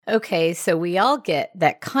Okay, so we all get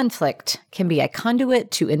that conflict can be a conduit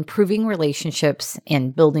to improving relationships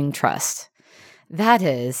and building trust. That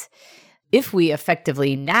is, if we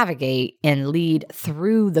effectively navigate and lead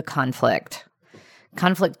through the conflict.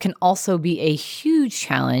 Conflict can also be a huge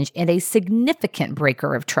challenge and a significant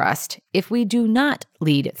breaker of trust if we do not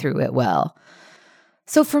lead through it well.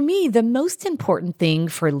 So, for me, the most important thing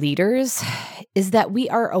for leaders is that we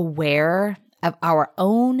are aware of our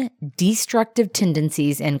own destructive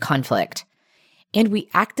tendencies in conflict, and we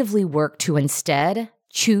actively work to instead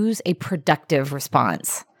choose a productive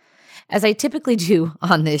response. As I typically do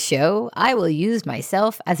on this show, I will use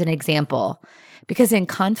myself as an example because in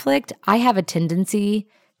conflict, I have a tendency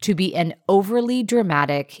to be an overly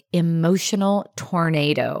dramatic, emotional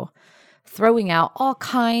tornado, throwing out all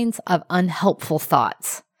kinds of unhelpful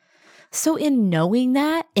thoughts. So, in knowing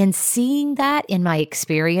that and seeing that in my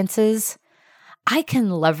experiences, I can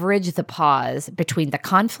leverage the pause between the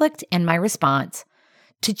conflict and my response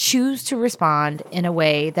to choose to respond in a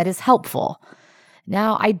way that is helpful.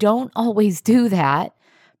 Now, I don't always do that,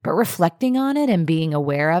 but reflecting on it and being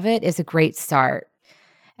aware of it is a great start.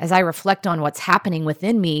 As I reflect on what's happening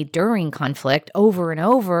within me during conflict over and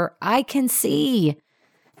over, I can see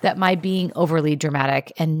that my being overly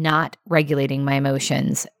dramatic and not regulating my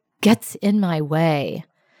emotions gets in my way.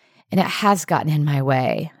 And it has gotten in my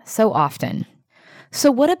way so often. So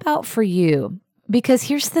what about for you? Because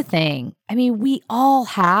here's the thing. I mean, we all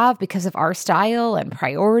have, because of our style and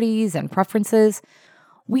priorities and preferences,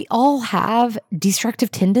 we all have destructive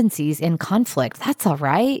tendencies in conflict. That's all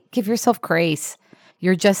right. Give yourself grace.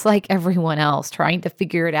 You're just like everyone else, trying to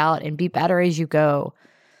figure it out and be better as you go.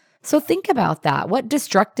 So think about that. What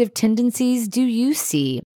destructive tendencies do you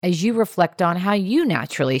see as you reflect on how you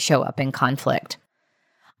naturally show up in conflict?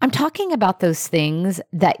 I'm talking about those things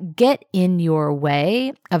that get in your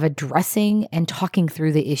way of addressing and talking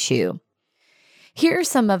through the issue. Here are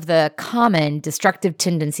some of the common destructive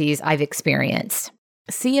tendencies I've experienced.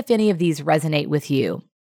 See if any of these resonate with you.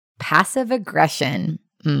 Passive aggression.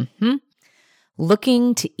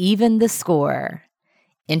 Looking to even the score.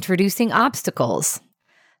 Introducing obstacles.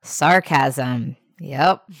 Sarcasm.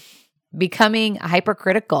 Yep. Becoming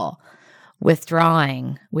hypercritical.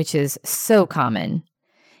 Withdrawing, which is so common.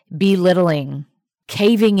 Belittling,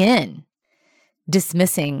 caving in,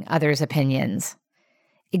 dismissing others' opinions,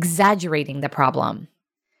 exaggerating the problem,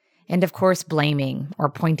 and of course, blaming or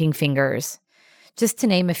pointing fingers, just to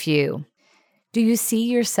name a few. Do you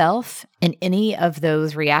see yourself in any of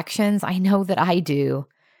those reactions? I know that I do.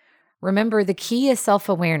 Remember, the key is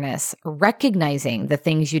self-awareness, recognizing the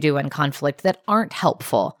things you do in conflict that aren't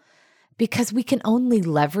helpful, because we can only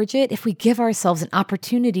leverage it if we give ourselves an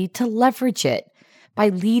opportunity to leverage it by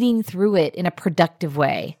leading through it in a productive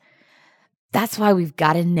way. That's why we've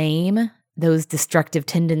got to name those destructive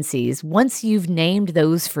tendencies. Once you've named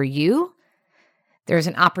those for you, there's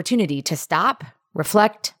an opportunity to stop,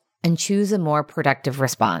 reflect, and choose a more productive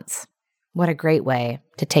response. What a great way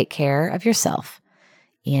to take care of yourself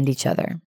and each other.